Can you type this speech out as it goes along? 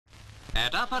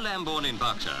At Upper Lambourn in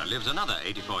Berkshire lives another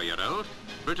 84-year-old,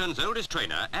 Britain's oldest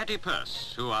trainer, Atty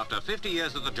Persse, who after 50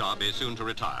 years of the job is soon to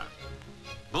retire.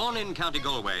 Born in County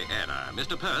Galway, Éire,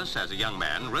 Mr. Persse, as a young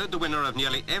man, rode the winner of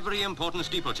nearly every important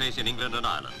steeplechase in England and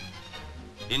Ireland.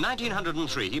 In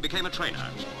 1903, he became a trainer,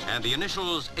 and the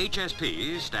initials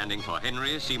HSP, standing for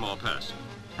Henry Seymour Persse,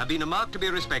 have been a mark to be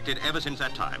respected ever since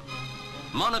that time.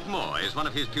 Monarch More is one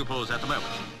of his pupils at the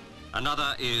moment.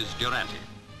 Another is Durante.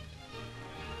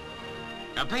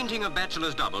 A painting of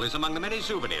Bachelor's Double is among the many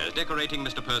souvenirs decorating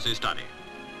Mr. Perse's study.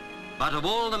 But of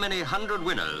all the many hundred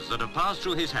winners that have passed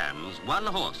through his hands, one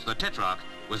horse, the Tetrarch,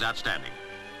 was outstanding.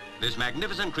 This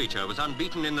magnificent creature was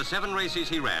unbeaten in the 7 races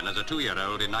he ran as a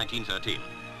 2-year-old in 1913.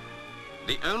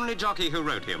 The only jockey who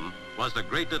rode him was the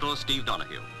great little Steve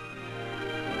Donahue.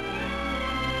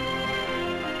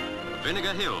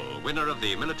 Vinegar Hill, winner of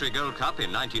the Military Gold Cup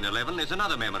in 1911, is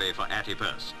another memory for Atty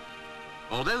Persse.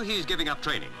 Although he's giving up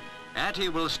training, Atty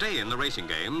will stay in the racing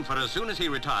game, for as soon as he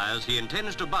retires, he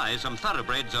intends to buy some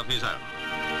thoroughbreds of his own.